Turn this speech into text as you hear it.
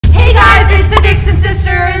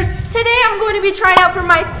today I'm going to be trying out for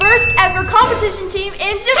my first ever competition team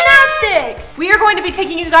in gymnastics. We are going to be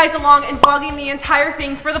taking you guys along and vlogging the entire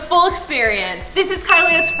thing for the full experience. This is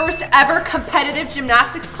Kaileia's first ever competitive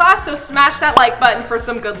gymnastics class, so smash that like button for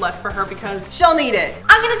some good luck for her because she'll need it.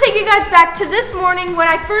 I'm gonna take you guys back to this morning when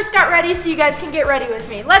I first got ready so you guys can get ready with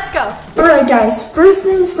me. Let's go. Alright guys, first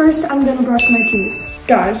things first, I'm gonna brush my teeth.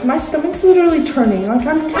 Guys, my stomach's literally turning. Like,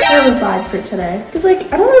 I'm terrified for today. Because,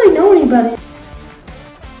 like, I don't really know anybody.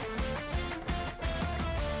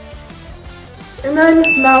 And then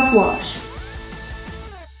mouthwash.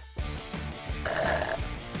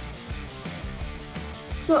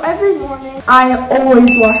 So every morning, I always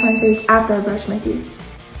wash my face after I brush my teeth.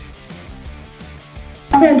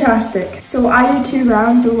 Fantastic. So I do 2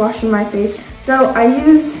 rounds of washing my face. So I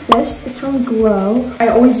use this, it's from Glow. I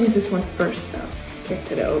always use this one first though. Can't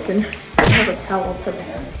get it open. I have a towel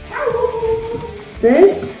prepared. Towel!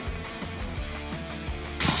 This.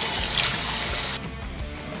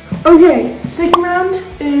 Okay, second round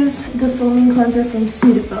is the foaming cleanser from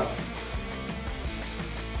Cetaphil.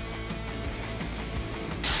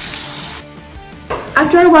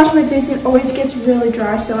 After I wash my face, it always gets really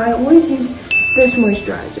dry, so I always use this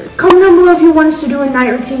moisturizer. Comment down below if you want us to do a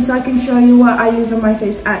night routine so I can show you what I use on my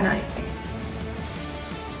face at night.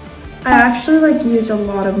 I actually use a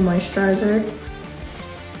lot of moisturizer.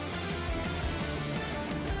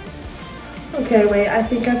 Okay, wait, I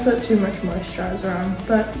think I put too much moisturizer on,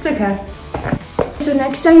 but it's okay. So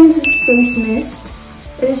next I use this face mist.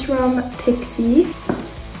 It is from Pixie.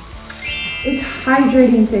 It's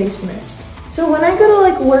hydrating face mist. So when I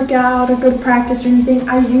go to work out or go to practice or anything,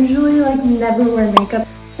 I usually never wear makeup.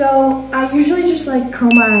 So I usually just curl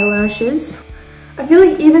my eyelashes. I feel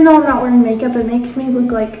like even though I'm not wearing makeup, it makes me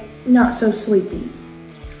look not so sleepy.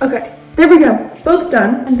 Okay, there we go. Both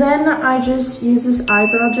done. And then I just use this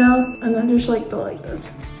eyebrow gel and then just go like this.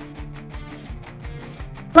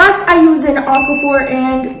 Last I use an Aquaphor,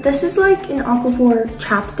 and this is an Aquaphor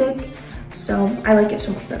chapstick. So I like it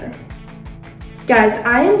so much better. Guys,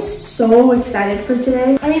 I am so excited for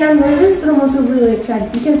today. I mean, I'm nervous, but I'm also really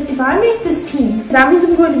excited because if I make this team, that means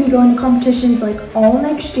I'm going to be going to competitions all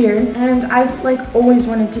next year, and I've always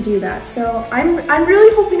wanted to do that. So I'm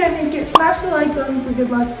really hoping I make it. Smash the like button for good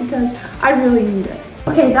luck because I really need it.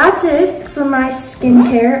 Okay, that's it for my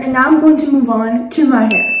skincare, and now I'm going to move on to my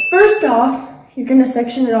hair. First off, you're gonna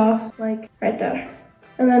section it off right there,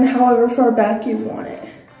 and then however far back you want it.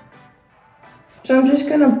 So I'm just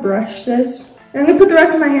gonna brush this. I'm gonna put the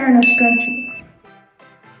rest of my hair in a scrunchie.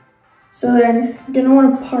 So then you're gonna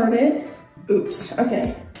wanna part it. Oops,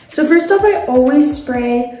 okay. So first off, I always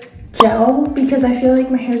spray gel because I feel like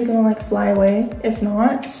my hair is gonna fly away if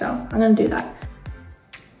not, so I'm gonna do that.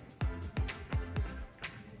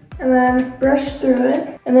 And then brush through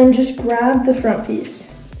it, and then just grab the front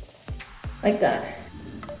piece, like that.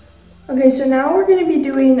 Okay, so now we're gonna be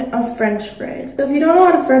doing a French braid. So if you don't know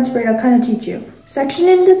how to French braid, I'll kind of teach you. Section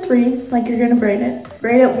into 3, like you're gonna braid it.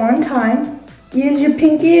 Braid it 1 time. Use your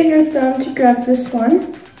pinky and your thumb to grab this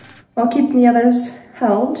one, while keeping the others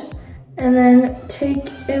held. And then take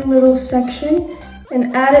a little section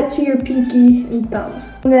and add it to your pinky and thumb.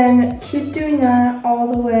 And then keep doing that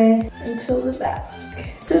all the way until the back.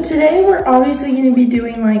 So today we're obviously gonna be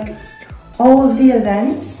doing all of the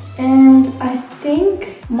events. And I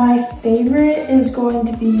think my favorite is going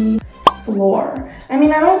to be floor. I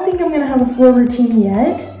mean, I don't think I'm gonna have a floor routine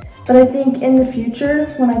yet, but I think in the future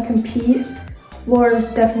when I compete, floor is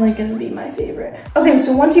definitely gonna be my favorite. Okay,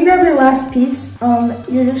 so once you grab your last piece,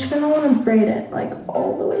 you're just gonna wanna braid it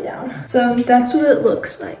all the way down. So that's what it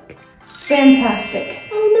looks like. Fantastic.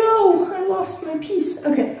 Oh no, I lost my piece.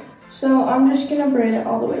 Okay, so I'm just gonna braid it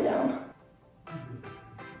all the way down.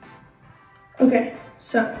 Okay,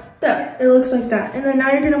 so there, it looks like that. And then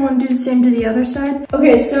now you're gonna wanna do the same to the other side.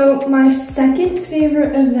 Okay, so my second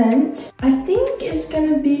favorite event, I think is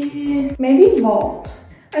gonna be maybe vault.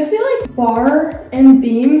 I feel like bar and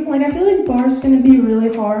beam, I feel like bar is gonna be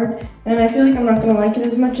really hard, and I feel like I'm not gonna like it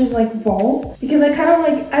as much as vault, because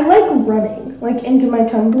I like running, into my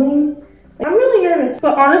tumbling. I'm really nervous,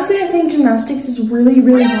 but honestly, I think gymnastics is really,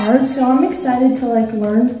 really hard, so I'm excited to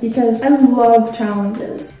learn because I love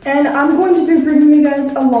challenges. And I'm going to be bringing you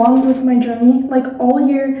guys along with my journey, all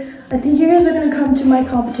year. I think you guys are gonna come to my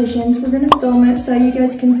competitions. We're gonna film it so you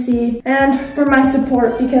guys can see, and for my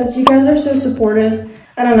support because you guys are so supportive.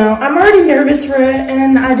 I don't know, I'm already nervous for it,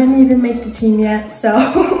 and I didn't even make the team yet,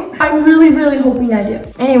 so I'm really, really hoping I do.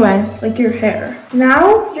 Anyway, your hair.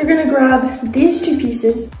 Now, you're gonna grab these 2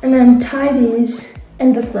 pieces, and then tie these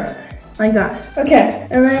in the front, like that. Okay,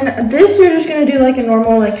 and then this you're just gonna do a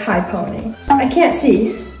normal, high pony. I can't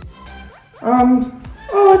see.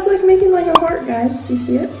 Oh, it's like making like a heart, guys. Do you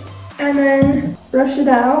see it? And then brush it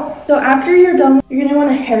out. So after you're done, you're gonna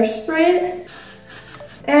wanna hairspray it.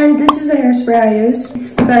 And this is the hairspray I use.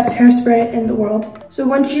 It's the best hairspray in the world. So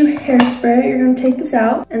once you hairspray it, you're gonna take this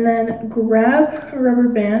out and then grab a rubber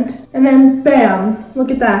band and then bam,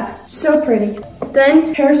 look at that. So pretty.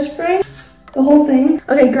 Then hairspray the whole thing.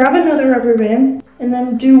 Okay, grab another rubber band and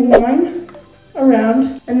then do one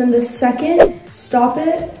around. And then the second, stop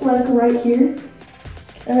it like right here.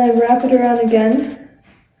 And then wrap it around again,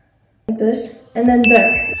 like this. And then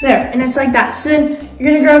there, and it's like that. So then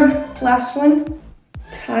you're gonna grab last one,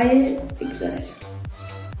 tie it like this.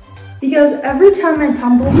 Because every time I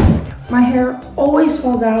tumble, my hair always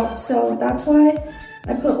falls out, so that's why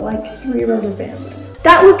I put like 3 rubber bands in.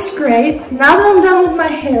 That looks great. Now that I'm done with my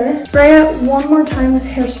hair, spray it one more time with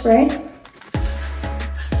hairspray.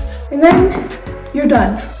 And then you're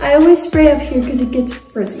done. I always spray up here because it gets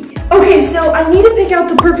frizzy. Okay, so I need to pick out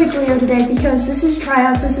the perfect Leo today because this is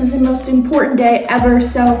tryouts. This is the most important day ever.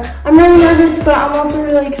 So I'm really nervous, but I'm also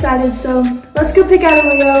really excited. So let's go pick out a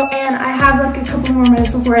Leo, and I have like a couple more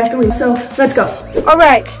minutes before I have to leave. So let's go. All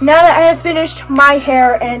right, now that I have finished my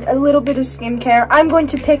hair and a little bit of skincare, I'm going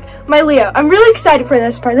to pick my Leo. I'm really excited for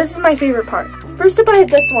this part. This is my favorite part. First up, I have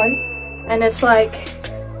this one, and it's like,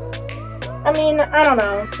 I mean, I don't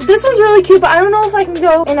know. This one's really cute, but I don't know if I can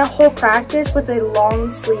go in a whole practice with a long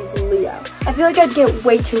sleeve Leo. I feel like I'd get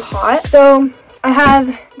way too hot. So I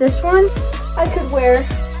have this one I could wear.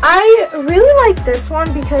 I really like this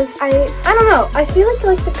one because I don't know. I feel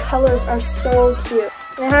like the colors are so cute.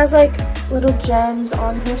 And it has like little gems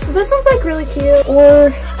on here. So this one's like really cute.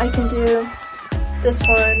 Or I can do this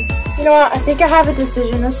one. You know what? I think I have a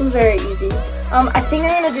decision. This one's very easy. I think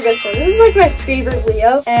I'm gonna do this one. This is like my favorite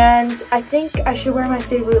Leo, and I think I should wear my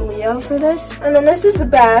favorite Leo for this. And then this is the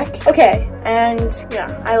back. Okay, and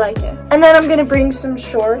yeah, I like it. And then I'm gonna bring some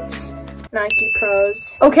shorts, Nike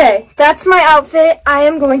Pros. Okay, that's my outfit. I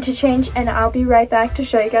am going to change, and I'll be right back to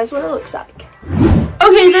show you guys what it looks like.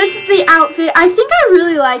 Okay, this is the outfit. I think I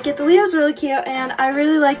really like it. The Leo's really cute, and I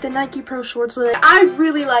really like the Nike Pro shorts with it. I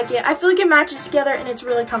really like it. I feel like it matches together, and it's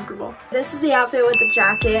really comfortable. This is the outfit with the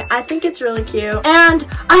jacket. I think it's really cute. And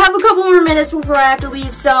I have a couple more minutes before I have to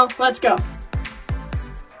leave, so let's go.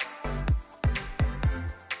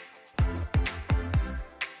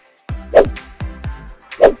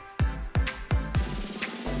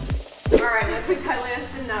 Alright, let's take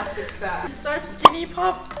Kaileia's gymnastics bag. So I'm skinny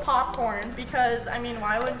popcorn because, I mean,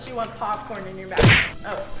 why wouldn't you want popcorn in your bag?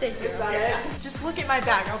 Oh, stay here. Is that it? Just look at my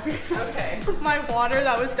bag. I'll be Okay. my water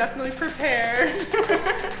that was definitely prepared.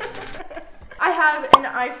 I have an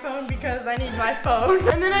iPhone because I need my phone.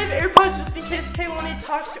 And then I have AirPods just in case Keilahni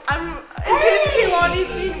talks. In case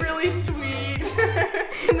Keilahni's being really sweet.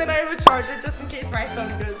 And then I have a charger just in case my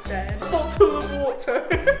phone goes dead. Hold to the water.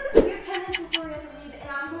 We have 10 minutes before we have to leave, and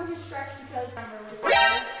I'm going to stretch because I'm really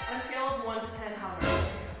scared. On a scale of 1 to 10, how many?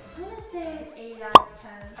 I'm gonna say an 8 out of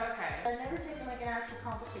 10. Okay. I've never taken like an actual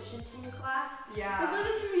competition team class. Yeah. So I feel like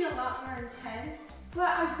it's gonna be a lot more intense. But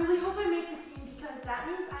I really hope I make the team because that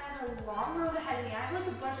means I have a long road ahead of me. I have like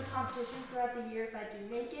a bunch of competitions throughout the year if I do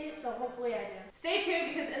make it, so hopefully I do. Stay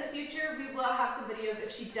tuned because in the future we will have some videos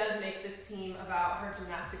if she does make this team about her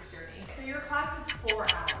gymnastics journey. So your class is 4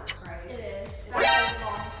 hours, right? It is. That's a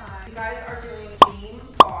long time. You guys are doing beam,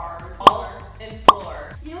 bars, wall, and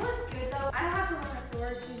floor. You know what's good though? I don't have to learn a floor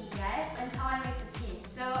routine yet until I make the team.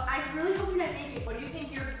 So I really hope I make it. What do you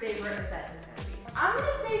think your favorite event is going to be? I'm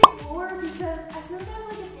gonna say floor because I feel like I have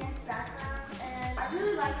like a dance background and I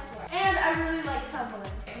really like floor. And I really like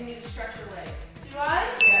tumbling. You need to stretch your legs. Do I?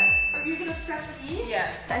 Yes. Are you gonna stretch me?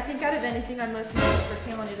 Yes. I think out of anything I'm most nervous for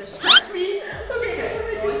Keilahni to stretch me.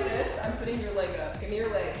 Okay, go like this. I'm putting your leg up. Give me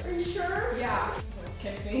your leg. Are you sure? Yeah.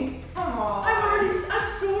 Kick me. Come on. I'm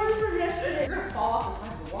sore from yesterday. You're gonna fall off the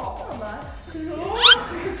side of the wall. I'm not.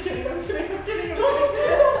 I'm just kidding. I'm kidding. I'm kidding. Don't do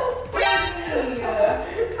this.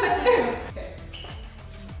 Okay.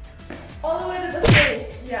 All the way to the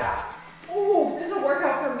face. Yeah. Ooh, this is a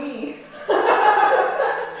workout for me.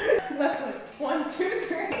 Left foot. 1, 2,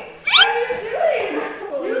 3. What are you doing?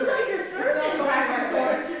 You look like you're surfing back and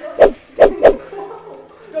forth.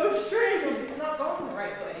 Go straight. It's not going the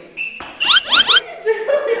right way. What are you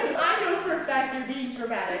doing? I know for a fact you're being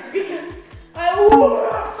dramatic because I.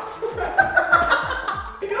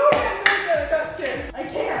 Go ahead, go. Got scared. I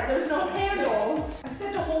can't. There's no handles. I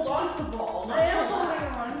said to hold on to the ball. I am holding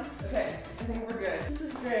on. Okay, I think we're good. This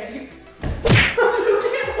is great. You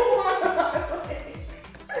can't hold on to my leg.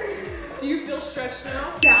 Do you feel stretched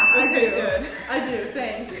now? Yeah, I Okay, do. good. I do.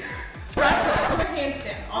 Thanks. Scratch that. Put a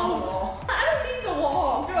handstand on the wall. I don't need the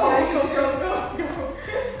wall. Go. I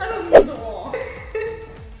don't need the wall.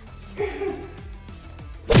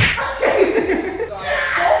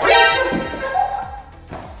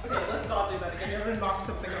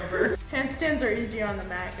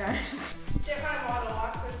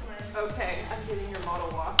 Okay, I'm getting your model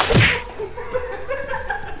walk.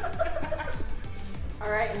 All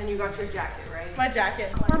right, and then you got your jacket, right? My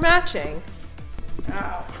jacket. We're matching.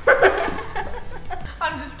 Oh.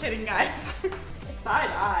 I'm just kidding, guys. Side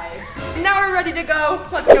eye. Now we're ready to go.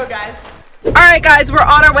 Let's go, guys. All right, guys, we're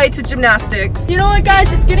on our way to gymnastics. You know what,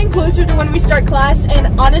 guys? It's getting closer to when we start class,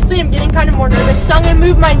 and honestly, I'm getting kind of more nervous. So I'm gonna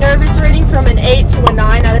move my nervous rating from an 8 to a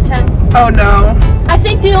 9 out of 10. Oh no. I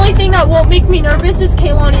think the only thing that won't make me nervous is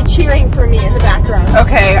Keilahni cheering for me in the background.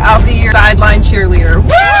 Okay, I'll be your sideline cheerleader.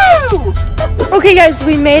 Woo! Okay, guys,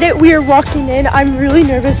 we made it. We are walking in. I'm really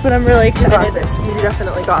nervous, but I'm really excited. You got this. You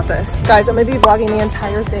definitely got this. Guys, I'm gonna be vlogging the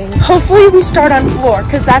entire thing. Hopefully, we start on floor,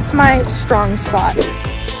 because that's my strong spot.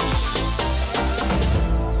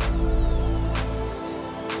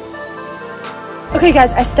 Okay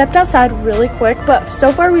guys, I stepped outside really quick, but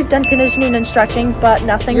so far we've done conditioning and stretching, but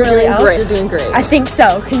nothing really else. You're doing great. I think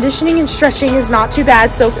so. Conditioning and stretching is not too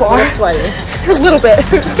bad so far. I'm sweating. A little bit.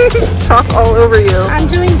 Chalk all over you. I'm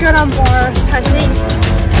doing good on bars, I think.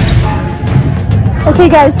 Okay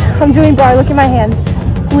guys, I'm doing bar. Look at my hand.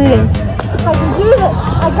 Bleeding. I can do this.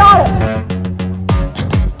 I got it.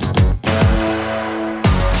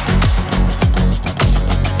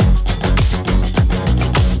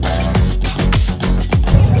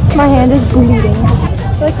 My hand is bleeding.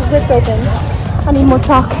 It's like ripped open. I need more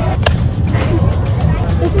chalk.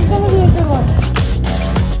 This is gonna be a good one.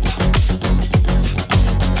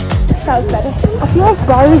 That was better. I feel like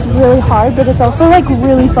bar is really hard, but it's also like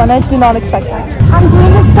really fun. I did not expect that. I'm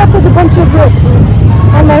doing this stuff with a bunch of rips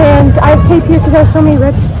on my hands. I have tape here because I have so many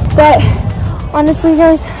rips. But honestly,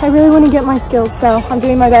 guys, I really want to get my skills, so I'm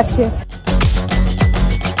doing my best here.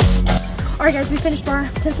 All right, guys, we finished bar.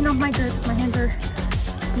 I'm taking off my grips. My hands are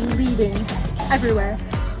bleeding everywhere,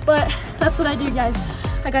 but that's what I do, guys.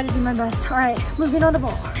 I gotta do my best. All right, moving on the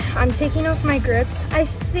ball. I'm taking off my grips. I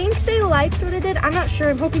think they liked what I did. I'm not sure.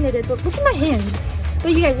 I'm hoping they did, but look at my hands.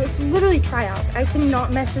 But you guys, it's literally tryouts. I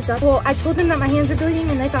cannot mess this up. Well, I told them that my hands are bleeding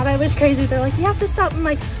and they thought I was crazy. They're like, you have to stop. I'm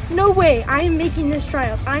like, no way. I am making this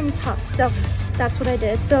tryouts. I'm tough. So that's what I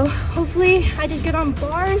did. So hopefully I did good on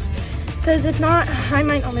bars, because if not, I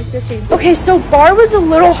might not make this team. Okay, so bar was a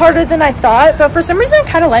little harder than I thought, but for some reason I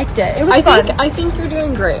kind of liked it. It was fun. I think you're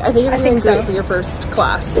doing great. I think you're doing great for your first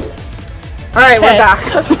class. All right, we're back.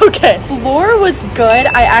 Okay. Floor was good.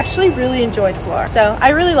 I actually really enjoyed floor. So I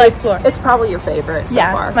really like floor. It's probably your favorite so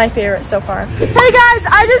far. Yeah, my favorite so far. Hey guys,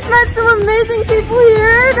 I just met some amazing people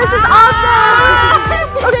here. This is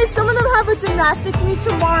awesome. Okay, some of them have a gymnastics meet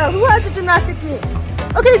tomorrow. Who has a gymnastics meet?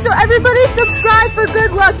 Okay, so everybody subscribe for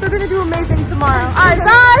good luck. They're gonna do amazing tomorrow. All right,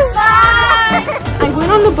 bye. Bye. I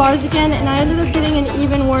went on the bars again and I ended up getting an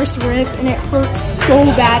even worse rip and it hurts so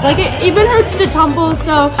bad. Like it even hurts to tumble,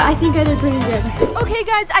 so I think I did pretty good. Okay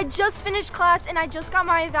guys, I just finished class and I just got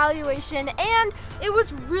my evaluation and it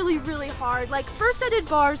was really, really hard. Like first I did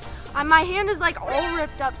bars. My hand is like all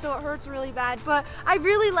ripped up, so it hurts really bad, but I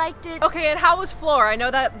really liked it. Okay, and how was floor? I know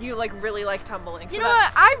that you like really like tumbling. You know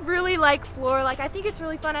what? I really like floor. Like I think it's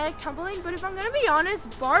really fun. I like tumbling, but if I'm gonna be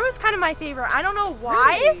honest, bar was kind of my favorite. I don't know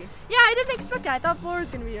why. Really? Yeah, I didn't expect it. I thought floor was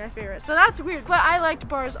gonna be my favorite, so that's weird, but I liked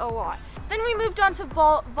bars a lot. Then we moved on to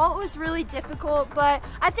vault. Vault was really difficult, but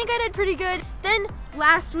I think I did pretty good. Then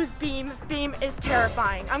last was beam. Beam is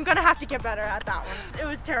terrifying. I'm gonna have to get better at that one. It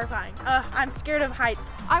was terrifying. I'm scared of heights.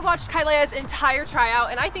 I watched Kaileia's entire tryout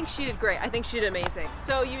and I think she did great. I think she did amazing.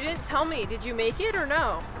 So you didn't tell me, did you make it or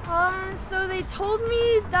no? So they told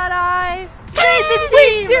me that I made the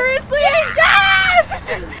team. Wait, seriously? Yes!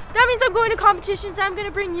 That means I'm going to competitions. I'm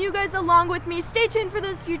gonna bring you guys along with me. Stay tuned for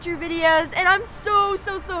those future videos, and I'm so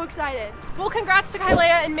excited. Well, congrats to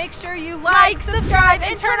Kaileia, and make sure you like, subscribe,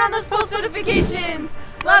 and turn on those post notifications.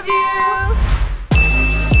 Love you!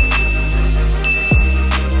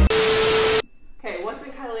 Okay, what's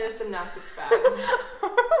in Kaileia's gymnastics bag?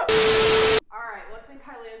 Alright, what's in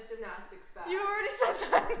Kaileia's gymnastics bag? You already said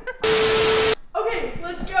that. Okay,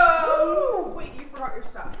 let's go. Ooh, wait, you forgot your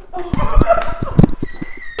stuff.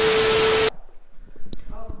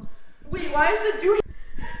 Wait, why is it doing?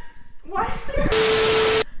 Why is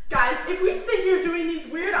it? Guys, if we sit here doing these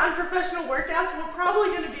weird unprofessional workouts, we're probably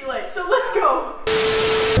gonna be late. So let's go.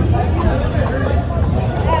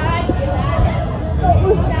 That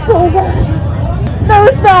was so bad. That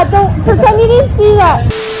was bad. Don't pretend you didn't see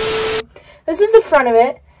that. This is the front of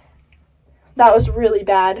it. That was really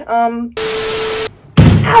bad. Ow! I'm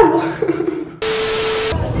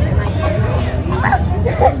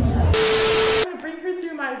gonna bring her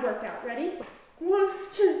through my workout. Ready? 1,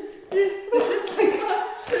 2, 3. This is the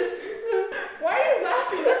concept. Why are you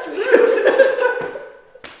laughing? That's rude.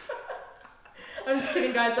 I'm just kidding.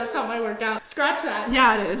 guys. That's not my workout. Scratch that.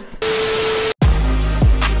 Yeah, it is.